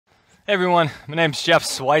Hey everyone, my name is Jeff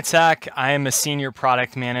Swiatek. I am a senior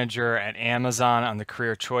product manager at Amazon on the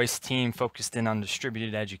career choice team focused in on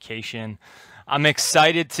distributed education. I'm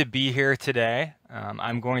excited to be here today.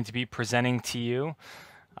 I'm going to be presenting to you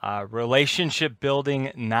relationship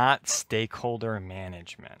building, not stakeholder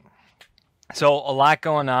management. So a lot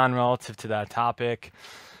going on relative to that topic.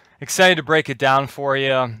 Excited to break it down for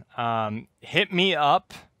you. Hit me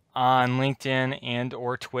up on LinkedIn and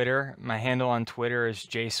or Twitter. My handle on Twitter is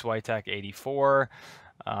jswiatek84.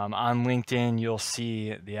 On LinkedIn, you'll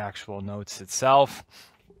see the actual notes itself.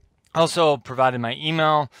 Also provided my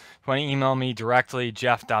email. If you want to email me directly,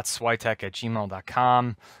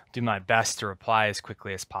 jeff.swiatek@gmail.com. Do my best to reply as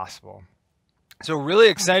quickly as possible. So really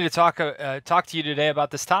excited to talk to you today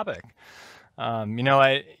about this topic.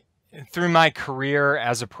 Through my career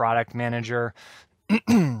as a product manager,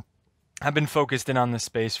 I've been focused in on this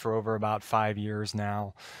space for over about 5 years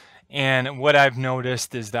now. And what I've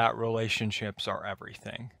noticed is that relationships are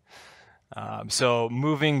everything. So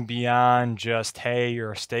moving beyond just, hey,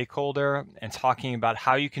 you're a stakeholder, and talking about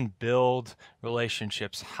how you can build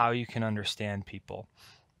relationships, how you can understand people,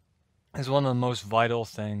 is one of the most vital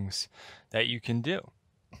things that you can do.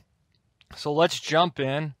 So let's jump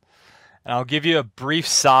in, and I'll give you a brief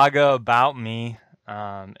saga about me.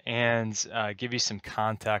 And give you some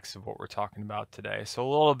context of what we're talking about today. So a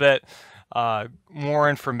little bit more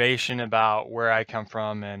information about where I come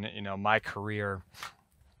from and my career.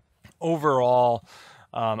 Overall,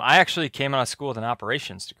 I actually came out of school with an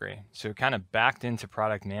operations degree, so kind of backed into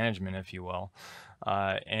product management, if you will,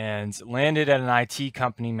 and landed at an IT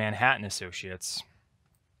company, Manhattan Associates,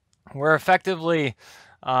 where effectively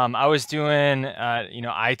I was doing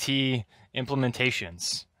IT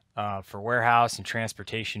implementations. For warehouse and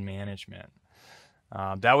transportation management.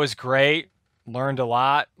 That was great. Learned a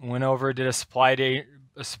lot. Went over, did a supply chain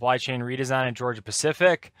redesign at Georgia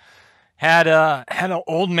Pacific. Had an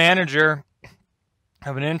old manager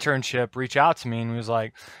of an internship reach out to me and was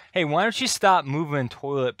like, "Hey, why don't you stop moving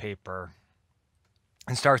toilet paper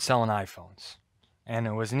and start selling iPhones?" And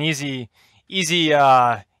it was an easy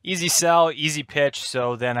sell, easy pitch.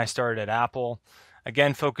 So then I started at Apple.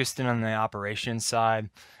 Again, focused in on the operations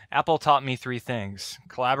side. Apple taught me 3 things: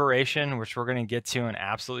 collaboration, which we're going to get to and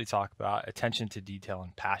absolutely talk about, attention to detail,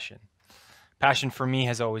 and passion. Passion for me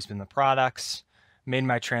has always been the products. Made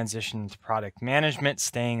my transition into product management,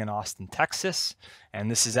 staying in Austin, Texas.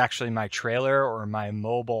 And this is actually my trailer or my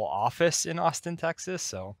mobile office in Austin, Texas.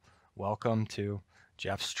 So welcome to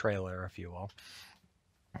Jeff's trailer, if you will.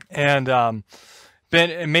 And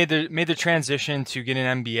made the transition to get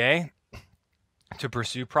an MBA to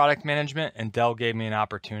pursue product management, and Dell gave me an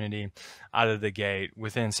opportunity out of the gate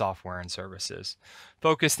within software and services.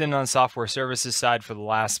 Focused in on software services side for the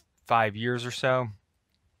last 5 years or so.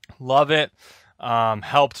 Love it.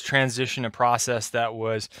 Helped transition a process that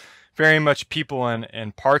was very much people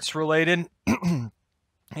and parts related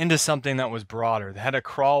into something that was broader. They had a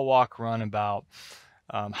crawl, walk, run about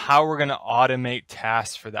how we're going to automate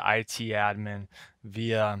tasks for the IT admin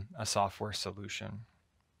via a software solution.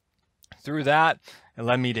 Through that, it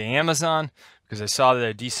led me to Amazon because I saw that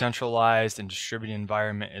a decentralized and distributed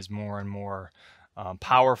environment is more and more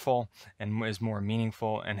powerful and is more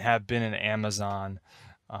meaningful, and have been in Amazon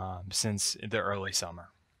since the early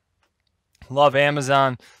summer. Love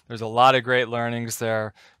Amazon. There's a lot of great learnings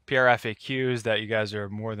there. PR FAQs that you guys are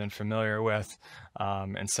more than familiar with,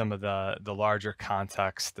 and some of the larger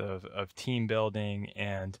context of team building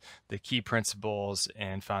and the key principles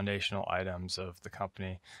and foundational items of the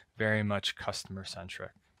company. Very much customer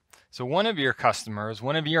centric. So one of your customers,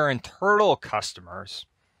 one of your internal customers,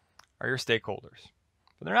 are your stakeholders.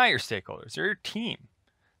 But they're not your stakeholders. They're your team.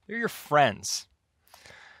 They're your friends.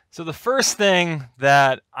 So the first thing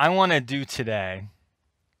that I want to do today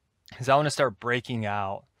is I want to start breaking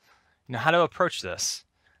out how to approach this.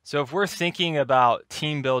 So if we're thinking about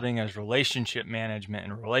team building as relationship management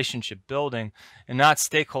and relationship building and not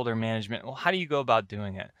stakeholder management, well, how do you go about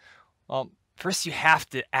doing it? Well, first you have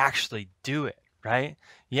to actually do it, right?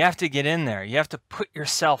 You have to get in there. You have to put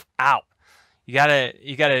yourself out. You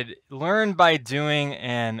gotta learn by doing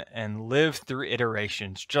and live through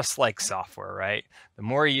iterations, just like software, right? The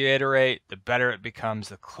more you iterate, the better it becomes,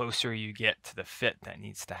 the closer you get to the fit that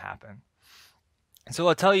needs to happen. So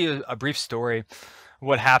I'll tell you a brief story of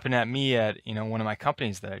what happened at me at one of my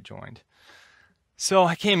companies that I joined. So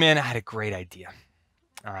I came in, I had a great idea.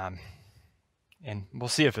 And we'll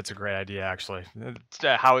see if it's a great idea, actually.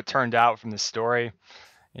 How it turned out from the story,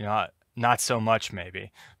 not so much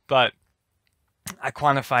maybe. But I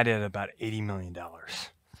quantified it at about $80 million.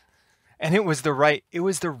 And it was the right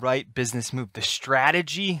business move. The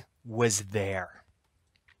strategy was there.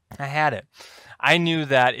 I had it. I knew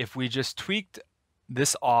that if we just tweaked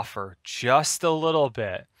this offer just a little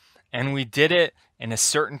bit and we did it in a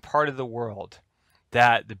certain part of the world,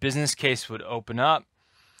 that the business case would open up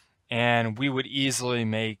and we would easily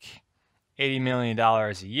make $80 million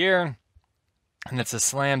a year. And it's a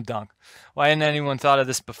slam dunk. Why hadn't anyone thought of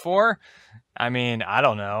this before? I mean, I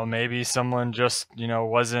don't know. Maybe someone just,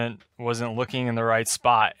 wasn't looking in the right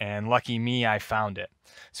spot, and lucky me, I found it.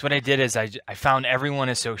 So what I did is I found everyone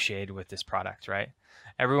associated with this product, right?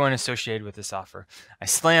 Everyone associated with this offer. I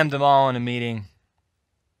slammed them all in a meeting.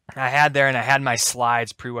 I had my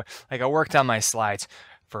slides I worked on my slides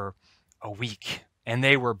for a week, and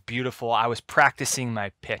they were beautiful. I was practicing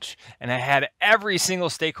my pitch, and I had every single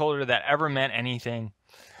stakeholder that ever meant anything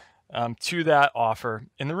to that offer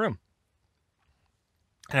in the room.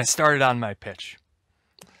 And I started on my pitch,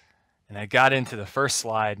 and I got into the first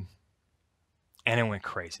slide, and it went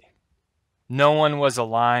crazy. No one was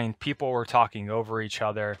aligned. People were talking over each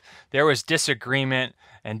other. There was disagreement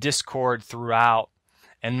and discord throughout.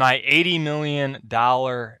 And my $80 million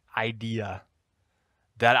idea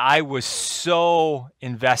that I was so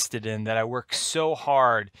invested in, that I worked so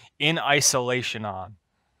hard in isolation on,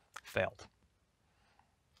 failed.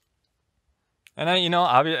 And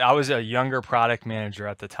I was a younger product manager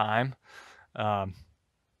at the time, and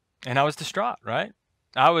I was distraught, right?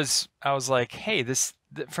 I was like, hey,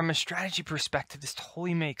 from a strategy perspective, this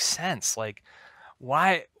totally makes sense. Like,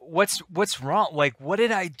 why? What's wrong? Like, what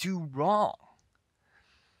did I do wrong?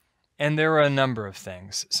 And there were a number of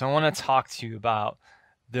things. So I want to talk to you about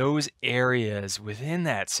those areas within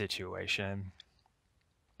that situation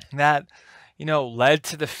that, led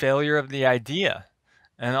to the failure of the idea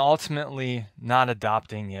and ultimately not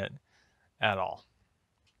adopting it at all.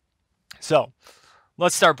 So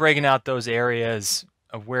let's start breaking out those areas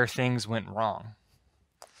of where things went wrong.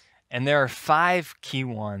 And there are 5 key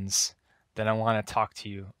ones that I want to talk to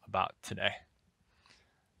you about today.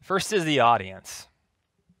 First is the audience.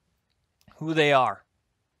 Who they are,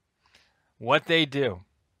 what they do,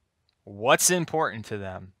 what's important to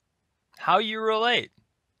them, how you relate.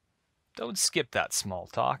 Don't skip that small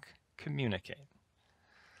talk. Communicate.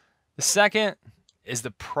 The second is the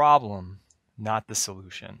problem, not the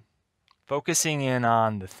solution. Focusing in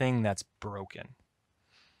on the thing that's broken.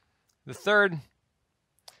 The third,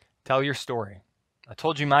 tell your story. I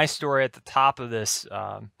told you my story at the top of this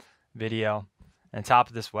video and top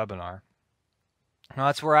of this webinar. Now,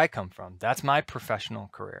 that's where I come from. That's my professional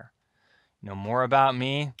career. More about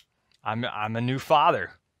me. I'm a new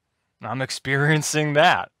father. I'm experiencing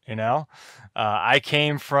that. I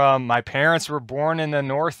came from, my parents were born in the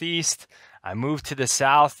Northeast. I moved to the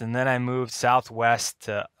South, and then I moved Southwest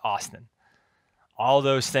to Austin. All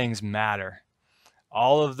those things matter.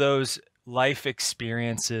 All of those life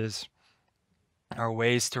experiences are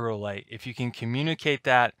ways to relate. If you can communicate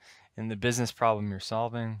that in the business problem you're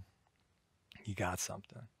solving, you got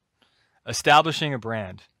something. Establishing a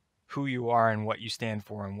brand, who you are and what you stand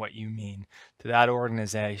for and what you mean to that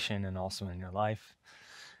organization and also in your life.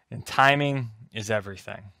 And timing is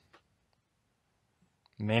everything.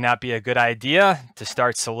 It may not be a good idea to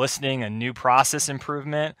start soliciting a new process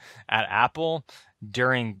improvement at Apple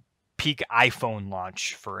during peak iPhone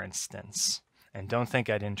launch, for instance. And don't think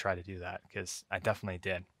I didn't try to do that, because I definitely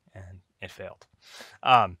did, and it failed.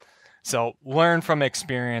 So learn from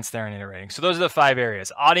experience there and iterating. So those are the 5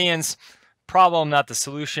 areas. Audience, problem, not the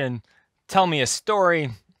solution. Tell me a story.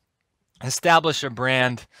 Establish a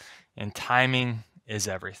brand. And timing is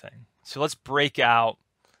everything. So let's break out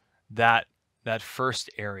that first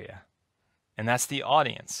area. And that's the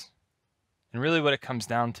audience. And really what it comes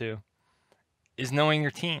down to is knowing your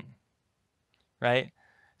team, right?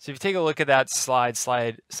 So if you take a look at that slide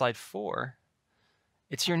 4,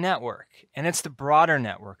 it's your network, and it's the broader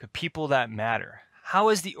network of people that matter. How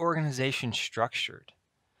is the organization structured?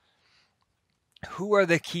 Who are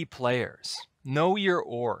the key players? Know your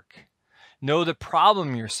org. Know the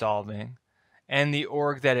problem you're solving and the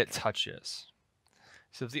org that it touches.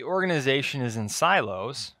 So if the organization is in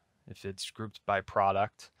silos, if it's grouped by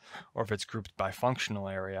product or if it's grouped by functional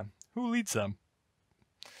area, who leads them?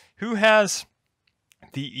 Who has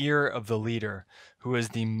the ear of the leader, who is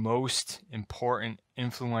the most important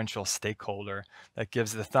influential stakeholder that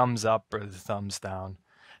gives the thumbs up or the thumbs down,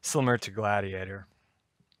 similar to Gladiator?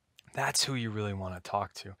 That's who you really want to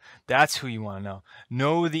talk to. That's who you want to know.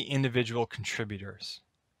 Know the individual contributors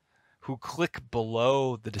who click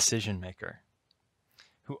below the decision maker,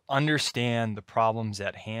 who understand the problems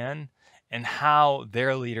at hand and how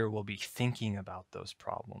their leader will be thinking about those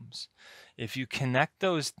problems. If you connect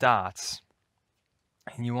those dots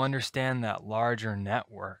and you understand that larger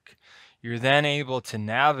network, You're then able to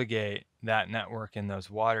navigate that network in those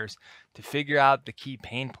waters to figure out the key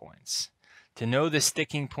pain points, to know the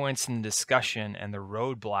sticking points in the discussion and the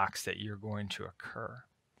roadblocks that you're going to occur.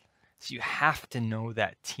 So you have to know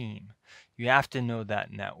that team. You have to know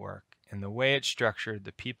that network and the way it's structured,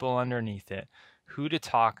 the people underneath it, who to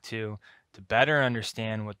talk to better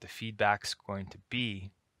understand what the feedback's going to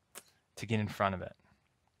be to get in front of it,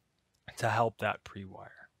 to help that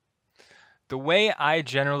pre-wire. The way I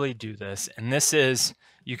generally do this, and this is,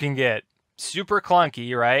 you can get super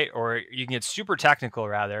clunky, right? Or you can get super technical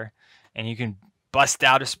rather, and you can bust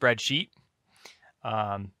out a spreadsheet,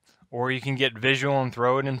 or you can get visual and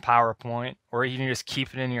throw it in PowerPoint, or you can just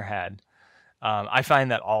keep it in your head. I find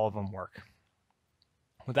that all of them work.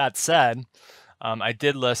 With that said, I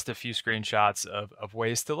did list a few screenshots of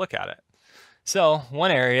ways to look at it. So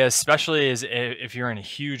one area, especially is if you're in a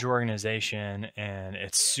huge organization and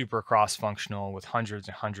it's super cross-functional with hundreds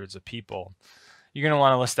and hundreds of people, you're going to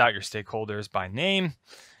want to list out your stakeholders by name,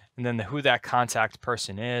 and then who that contact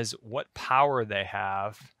person is, what power they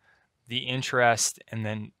have, the interest, and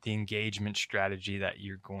then the engagement strategy that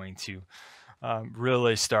you're going to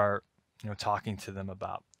really start talking to them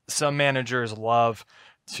about. Some managers love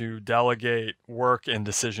to delegate work and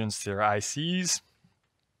decisions to their ICs.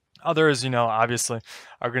 Others, obviously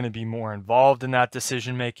are going to be more involved in that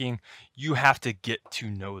decision making. You have to get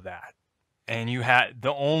to know that. And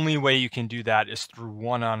the only way you can do that is through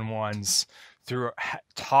one-on-ones, through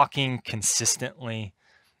talking consistently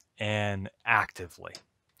and actively.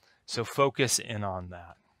 So focus in on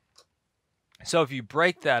that. So if you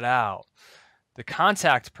break that out, the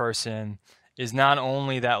contact person is not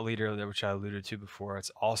only that leader, which I alluded to before,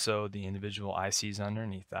 it's also the individual ICs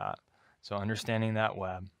underneath that. So understanding that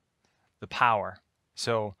web, the power.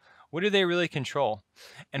 So what do they really control?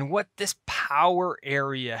 And what this power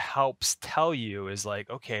area helps tell you is like,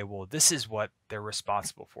 okay, well, this is what they're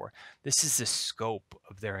responsible for. This is the scope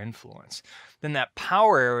of their influence. Then that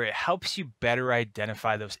power area helps you better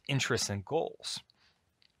identify those interests and goals.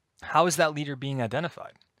 How is that leader being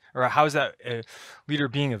identified? Or how is that leader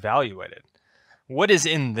being evaluated? What is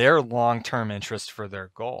in their long-term interest for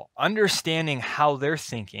their goal? Understanding how they're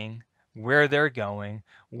thinking, where they're going,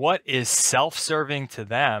 what is self-serving to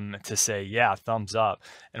them to say, yeah, thumbs up,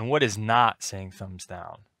 and what is not saying thumbs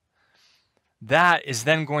down. That is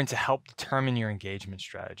then going to help determine your engagement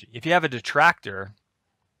strategy. If you have a detractor,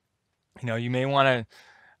 you may want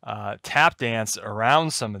to tap dance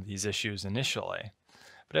around some of these issues initially.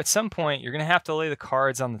 But at some point, you're going to have to lay the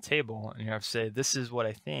cards on the table and you have to say, this is what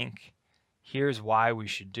I think. Here's why we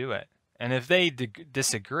should do it. And if they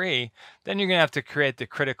disagree, then you're going to have to create the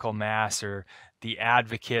critical mass or the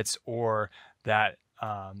advocates or that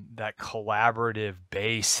collaborative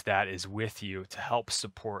base that is with you to help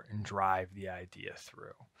support and drive the idea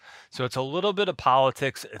through. So it's a little bit of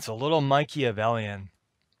politics. It's a little Machiavellian,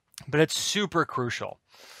 but it's super crucial.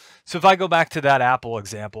 So if I go back to that Apple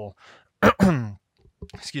example,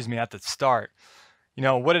 excuse me, at the start,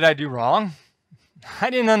 what did I do wrong?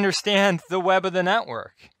 I didn't understand the web of the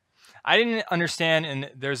network. I didn't understand,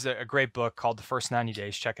 and there's a great book called The First 90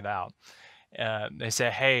 Days, check it out. They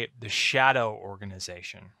say, hey, the shadow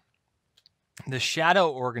organization. The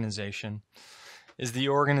shadow organization is the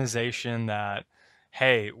organization that,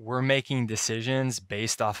 hey, we're making decisions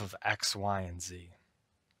based off of X, Y, and Z.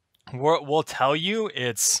 We'll tell you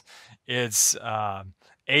it's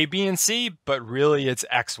A, B, and C, but really it's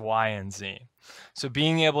X, Y, and Z. So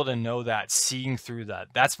being able to know that, seeing through that,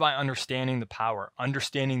 that's by understanding the power,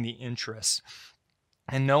 understanding the interests,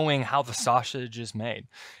 and knowing how the sausage is made.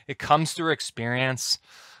 It comes through experience.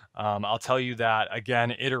 I'll tell you that,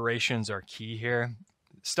 again, iterations are key here.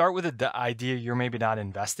 Start with the idea you're maybe not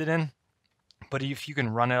invested in, but if you can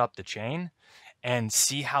run it up the chain and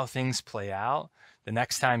see how things play out, the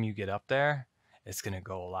next time you get up there, it's going to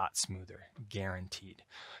go a lot smoother, guaranteed.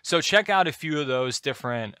 So check out a few of those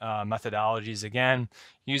different methodologies. Again,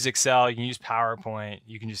 use Excel, you can use PowerPoint,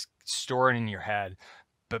 you can just store it in your head,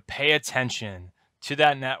 but pay attention to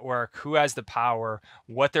that network, who has the power,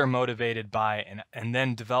 what they're motivated by, and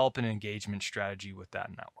then develop an engagement strategy with that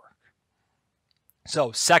network.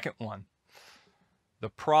 So second one, the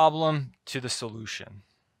problem to the solution.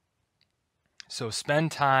 So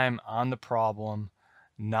spend time on the problem,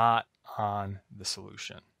 not on the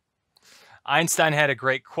solution. Einstein had a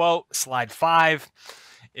great quote, slide 5.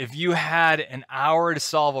 If you had an hour to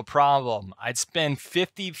solve a problem, I'd spend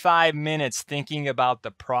 55 minutes thinking about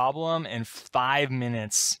the problem and 5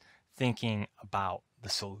 minutes thinking about the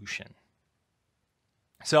solution.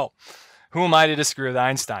 So who am I to disagree with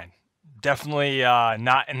Einstein? Definitely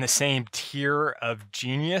not in the same tier of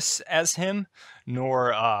genius as him,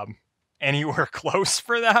 nor anywhere close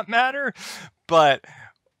for that matter. But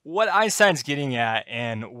what Einstein's getting at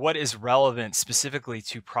and what is relevant specifically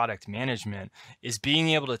to product management is being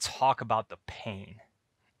able to talk about the pain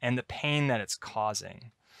and the pain that it's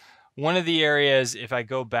causing. One of the areas, if I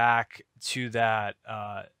go back to that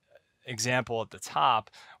example at the top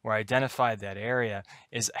where I identified that area,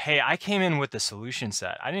 is, hey, I came in with the solution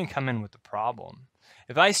set. I didn't come in with the problem.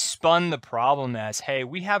 If I spun the problem as, hey,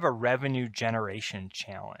 we have a revenue generation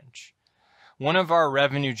challenge. One of our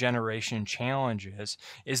revenue generation challenges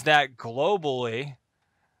is that globally,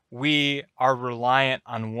 we are reliant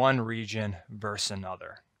on one region versus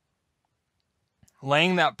another.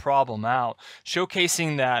 Laying that problem out,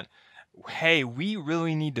 showcasing that, hey, we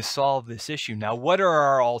really need to solve this issue. Now, what are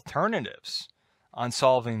our alternatives on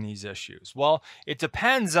solving these issues? Well, it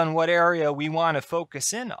depends on what area we want to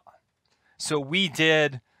focus in on. So we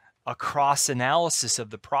did a cross analysis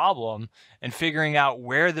of the problem and figuring out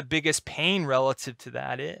where the biggest pain relative to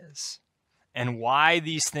that is and why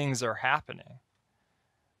these things are happening.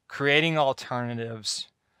 Creating alternatives,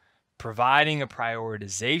 providing a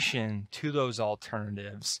prioritization to those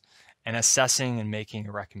alternatives, and assessing and making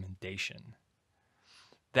a recommendation.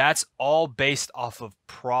 That's all based off of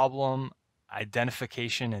problem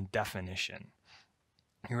identification and definition.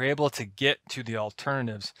 You're able to get to the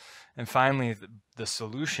alternatives and finally the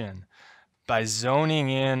solution by zoning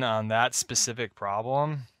in on that specific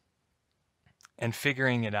problem and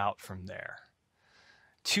figuring it out from there.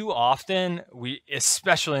 Too often,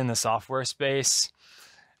 especially in the software space,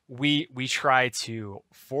 we try to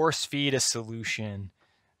force feed a solution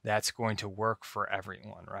that's going to work for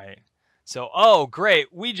everyone, right? So, oh, great,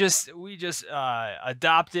 we just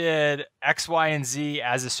adopted X, Y, and Z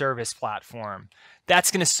as a service platform. That's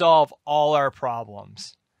going to solve all our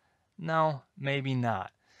problems. No, maybe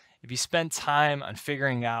not. If you spend time on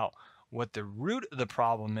figuring out what the root of the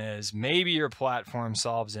problem is, maybe your platform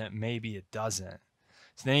solves it, maybe it doesn't.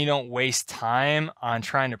 So then you don't waste time on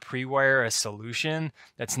trying to pre-wire a solution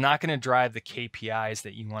that's not going to drive the KPIs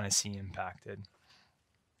that you want to see impacted.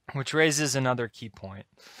 Which raises another key point,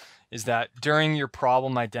 is that during your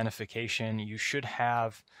problem identification, you should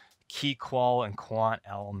have key qual and quant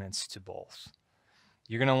elements to both.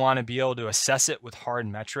 You're going to want to be able to assess it with hard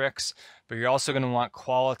metrics, but you're also going to want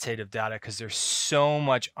qualitative data because there's so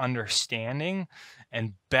much understanding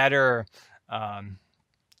and better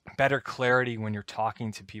clarity when you're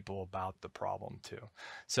talking to people about the problem too.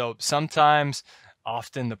 So sometimes,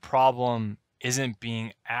 often the problem isn't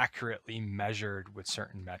being accurately measured with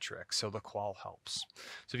certain metrics, so the qual helps.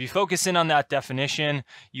 So if you focus in on that definition,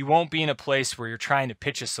 you won't be in a place where you're trying to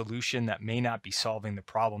pitch a solution that may not be solving the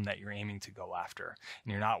problem that you're aiming to go after,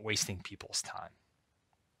 and you're not wasting people's time.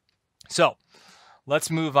 So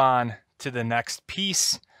let's move on to the next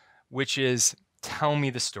piece, which is tell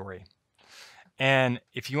me the story. And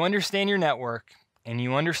if you understand your network and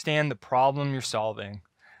you understand the problem you're solving,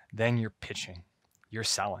 then you're pitching, you're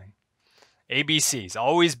selling. ABCs,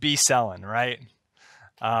 always be selling, right?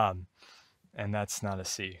 And that's not a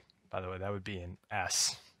C, by the way, that would be an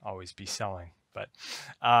S, always be selling. But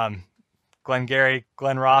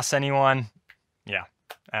Glenn Ross, anyone? Yeah,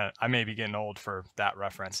 I may be getting old for that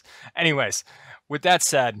reference. Anyways, with that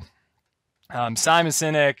said, Simon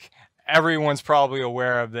Sinek, everyone's probably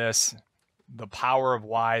aware of this, the power of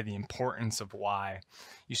why, the importance of why.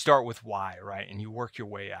 You start with why, right? And you work your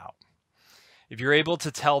way out. If you're able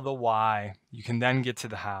to tell the why, you can then get to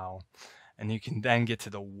the how, and you can then get to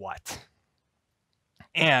the what.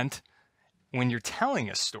 And when you're telling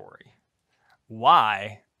a story,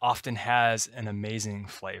 why often has an amazing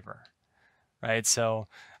flavor, right? So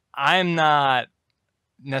I'm not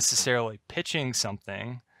necessarily pitching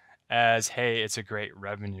something as, hey, it's a great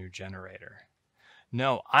revenue generator.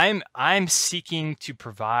 No, I'm seeking to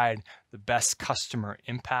provide the best customer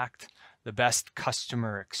impact, the best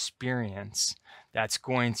customer experience that's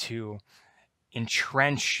going to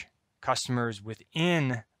entrench customers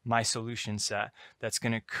within my solution set, that's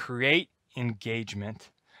going to create engagement,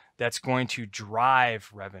 that's going to drive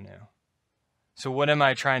revenue. So what am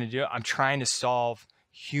I trying to do? I'm trying to solve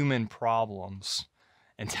human problems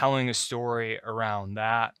and telling a story around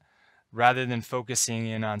that rather than focusing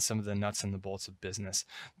in on some of the nuts and the bolts of business.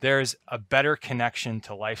 There's a better connection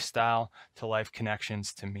to lifestyle, to life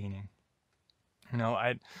connections, to meaning. You know,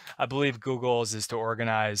 I believe Google's is to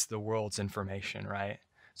organize the world's information, right?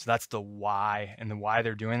 So that's the why, and the why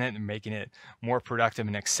they're doing it and making it more productive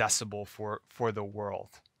and accessible for the world.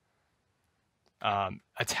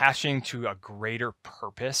 Attaching to a greater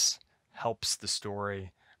purpose helps the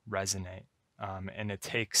story resonate, and it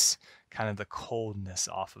takes kind of the coldness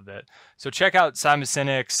off of it. So check out Simon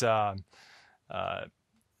Sinek's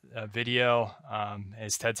video,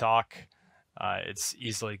 his TED Talk. It's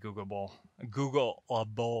easily Googleable,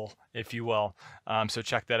 if you will. So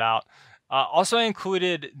check that out. Also, I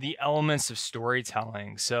included the elements of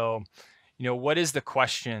storytelling. So, what is the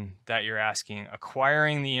question that you're asking?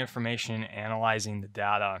 Acquiring the information, analyzing the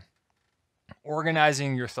data,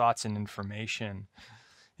 organizing your thoughts and information,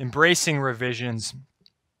 embracing revisions,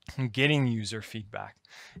 and getting user feedback,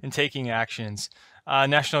 and taking actions.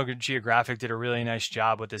 National Geographic did a really nice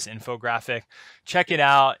job with this infographic. Check it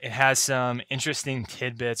out. It has some interesting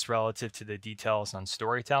tidbits relative to the details on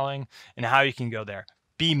storytelling and how you can go there.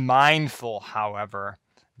 Be mindful, however,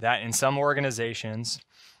 that in some organizations,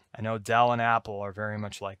 I know Dell and Apple are very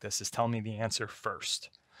much like this, is tell me the answer first.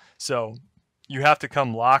 So you have to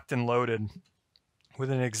come locked and loaded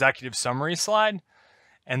with an executive summary slide.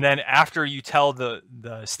 And then after you tell the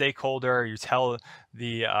stakeholder, you tell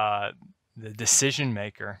the decision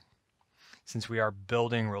maker, since we are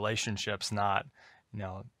building relationships, not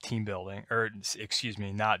team building, or excuse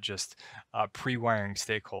me, not just pre-wiring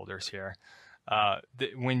stakeholders here.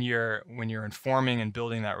 When you're informing and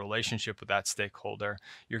building that relationship with that stakeholder,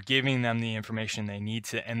 you're giving them the information they need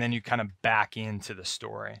to, and then you kind of back into the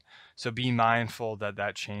story. So be mindful that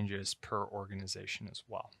that changes per organization as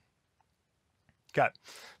well. Okay,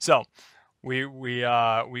 so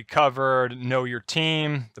we covered know your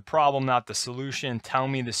team, the problem, not the solution, tell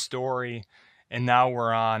me the story, and now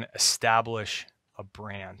we're on establish a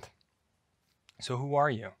brand. So who are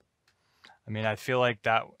you? I mean, I feel like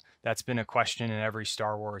that's been a question in every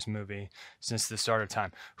Star Wars movie since the start of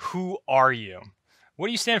time. Who are you? What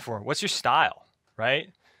do you stand for? What's your style, right?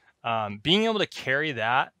 Being able to carry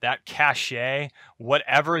that cachet,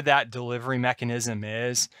 whatever that delivery mechanism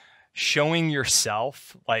is, showing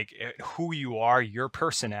yourself, like who you are, your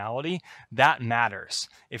personality, that matters.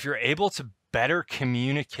 If you're able to better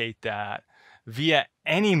communicate that via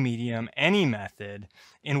any medium, any method,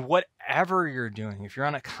 in whatever you're doing, if you're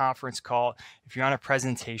on a conference call, if you're on a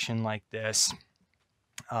presentation like this,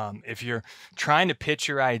 if you're trying to pitch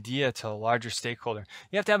your idea to a larger stakeholder,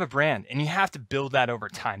 you have to have a brand, and you have to build that over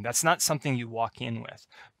time. That's not something you walk in with,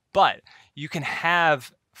 but you can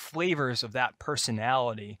have flavors of that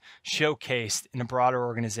personality showcased in a broader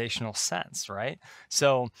organizational sense, right?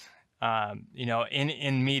 So,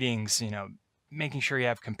 in meetings, making sure you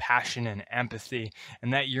have compassion and empathy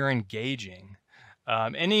and that you're engaging.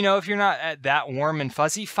 And, if you're not that warm and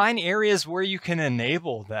fuzzy, find areas where you can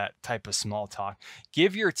enable that type of small talk.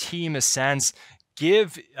 Give your team a sense.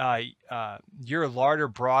 Give your larger,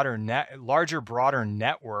 broader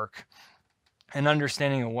network an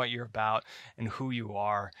understanding of what you're about and who you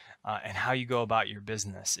are and how you go about your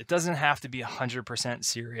business. It doesn't have to be 100%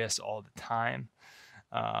 serious all the time.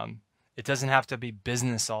 It doesn't have to be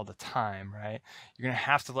business all the time, right? You're going to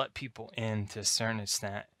have to let people in to a certain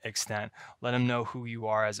extent, let them know who you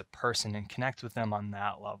are as a person and connect with them on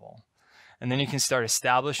that level. And then you can start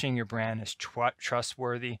establishing your brand as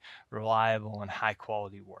trustworthy, reliable, and high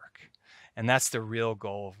quality work. And that's the real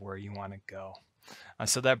goal of where you want to go.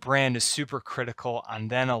 So that brand is super critical on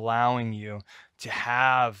then allowing you to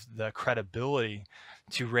have the credibility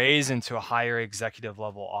to raise into a higher executive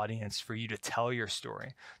level audience for you to tell your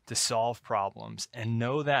story, to solve problems, and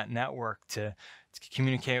know that network to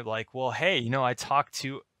communicate like, well, hey, I talked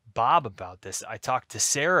to Bob about this. I talked to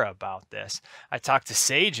Sarah about this. I talked to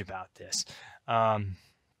Sage about this.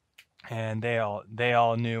 And they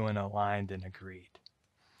all knew and aligned and agreed.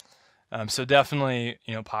 So definitely,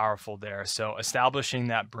 powerful there. So establishing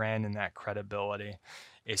that brand and that credibility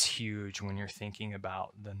is huge when you're thinking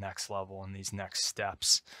about the next level and these next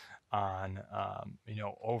steps on,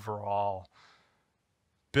 overall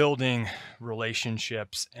building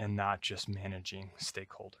relationships and not just managing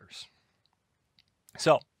stakeholders.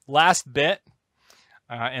 So last bit,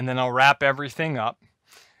 and then I'll wrap everything up,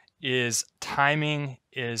 is timing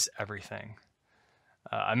is everything.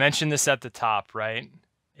 I mentioned this at the top, right?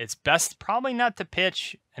 It's best probably not to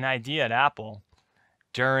pitch an idea at Apple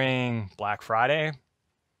during Black Friday,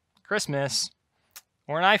 Christmas,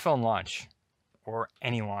 or an iPhone launch, or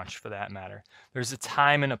any launch for that matter. There's a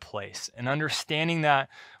time and a place, and understanding that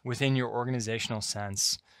within your organizational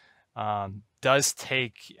sense does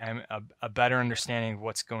take a better understanding of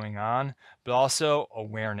what's going on, but also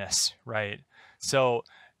awareness, right? So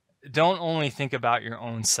don't only think about your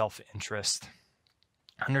own self-interest.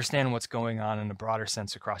 Understand what's going on in a broader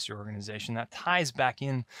sense across your organization. That ties back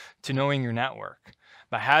in to knowing your network.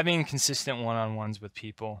 By having consistent one-on-ones with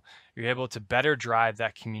people, you're able to better drive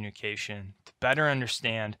that communication, to better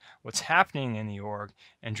understand what's happening in the org,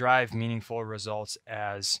 and drive meaningful results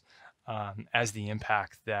as the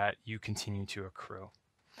impact that you continue to accrue.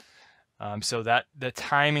 So that the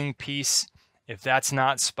timing piece, if that's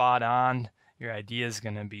not spot on, your idea is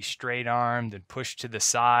going to be straight armed and pushed to the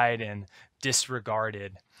side and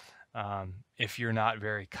disregarded if you're not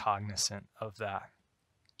very cognizant of that.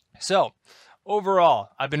 So overall,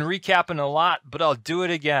 I've been recapping a lot, but I'll do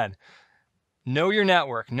it again. Know your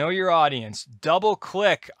network, know your audience, double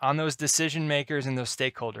click on those decision makers and those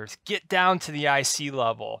stakeholders, get down to the IC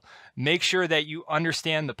level, make sure that you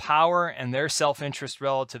understand the power and their self-interest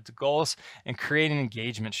relative to goals, and create an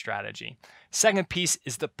engagement strategy. Second piece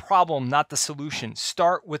is the problem, not the solution.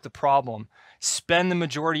 Start with the problem. Spend the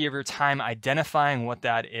majority of your time identifying what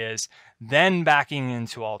that is, then backing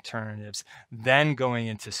into alternatives, then going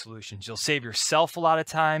into solutions. You'll save yourself a lot of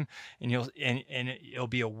time, and it'll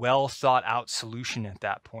be a well thought out solution at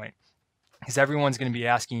that point. Because everyone's going to be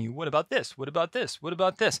asking you, what about this? What about this? What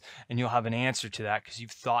about this? And you'll have an answer to that because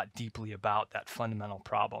you've thought deeply about that fundamental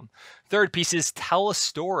problem. Third piece is tell a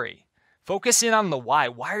story. Focus in on the why.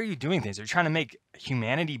 Why are you doing things? Are you trying to make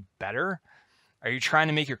humanity better? Are you trying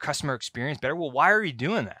to make your customer experience better? Well, why are you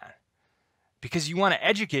doing that? Because you want to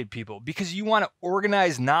educate people, because you want to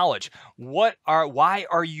organize knowledge. Why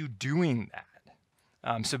are you doing that?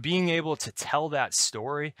 So being able to tell that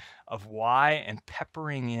story of why and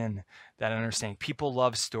peppering in that understanding. People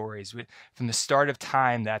love stories. From the start of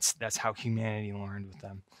time, that's how humanity learned with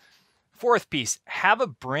them. Fourth piece, have a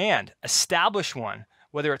brand, establish one,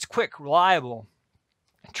 whether it's quick, reliable,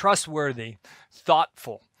 trustworthy,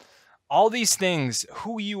 thoughtful. All these things,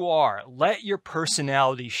 who you are, let your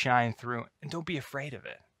personality shine through and don't be afraid of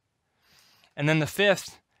it. And then the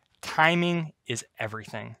fifth, timing is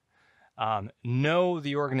everything. Know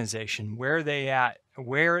the organization, where they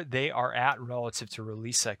are at relative to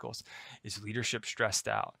release cycles. Is leadership stressed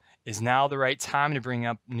out? Is now the right time to bring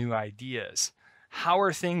up new ideas? How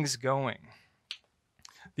are things going?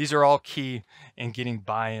 These are all key in getting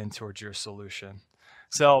buy-in towards your solution.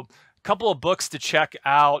 So a couple of books to check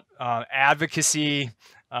out. Advocacy,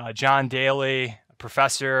 John Daly, a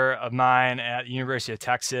professor of mine at the University of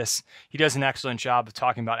Texas. He does an excellent job of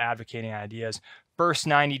talking about advocating ideas. First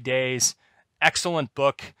 90 Days, excellent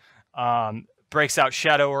book. Breaks out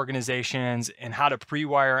shadow organizations and how to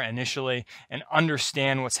pre-wire initially and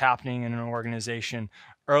understand what's happening in an organization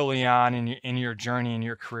early on in your journey, in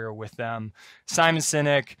your career with them. Simon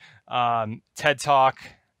Sinek, TED Talk,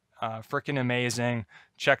 freaking amazing.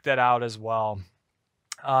 Check that out as well.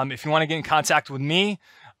 If you want to get in contact with me,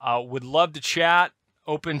 would love to chat,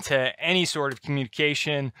 open to any sort of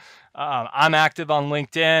communication. I'm active on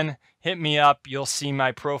LinkedIn. Hit me up. You'll see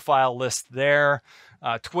my profile list there.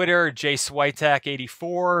 Twitter,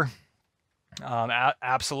 jswiatek84.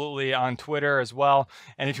 Absolutely on Twitter as well.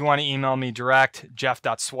 And if you want to email me direct,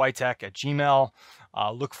 jeff.swiatek@gmail.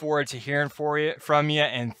 Look forward to hearing from you,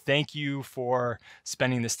 and thank you for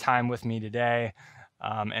spending this time with me today.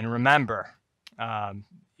 And remember,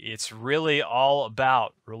 it's really all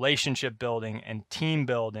about relationship building and team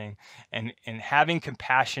building and having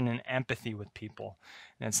compassion and empathy with people.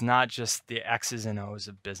 And it's not just the X's and O's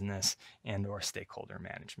of business and or stakeholder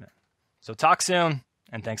management. So talk soon,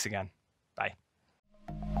 and thanks again. Bye.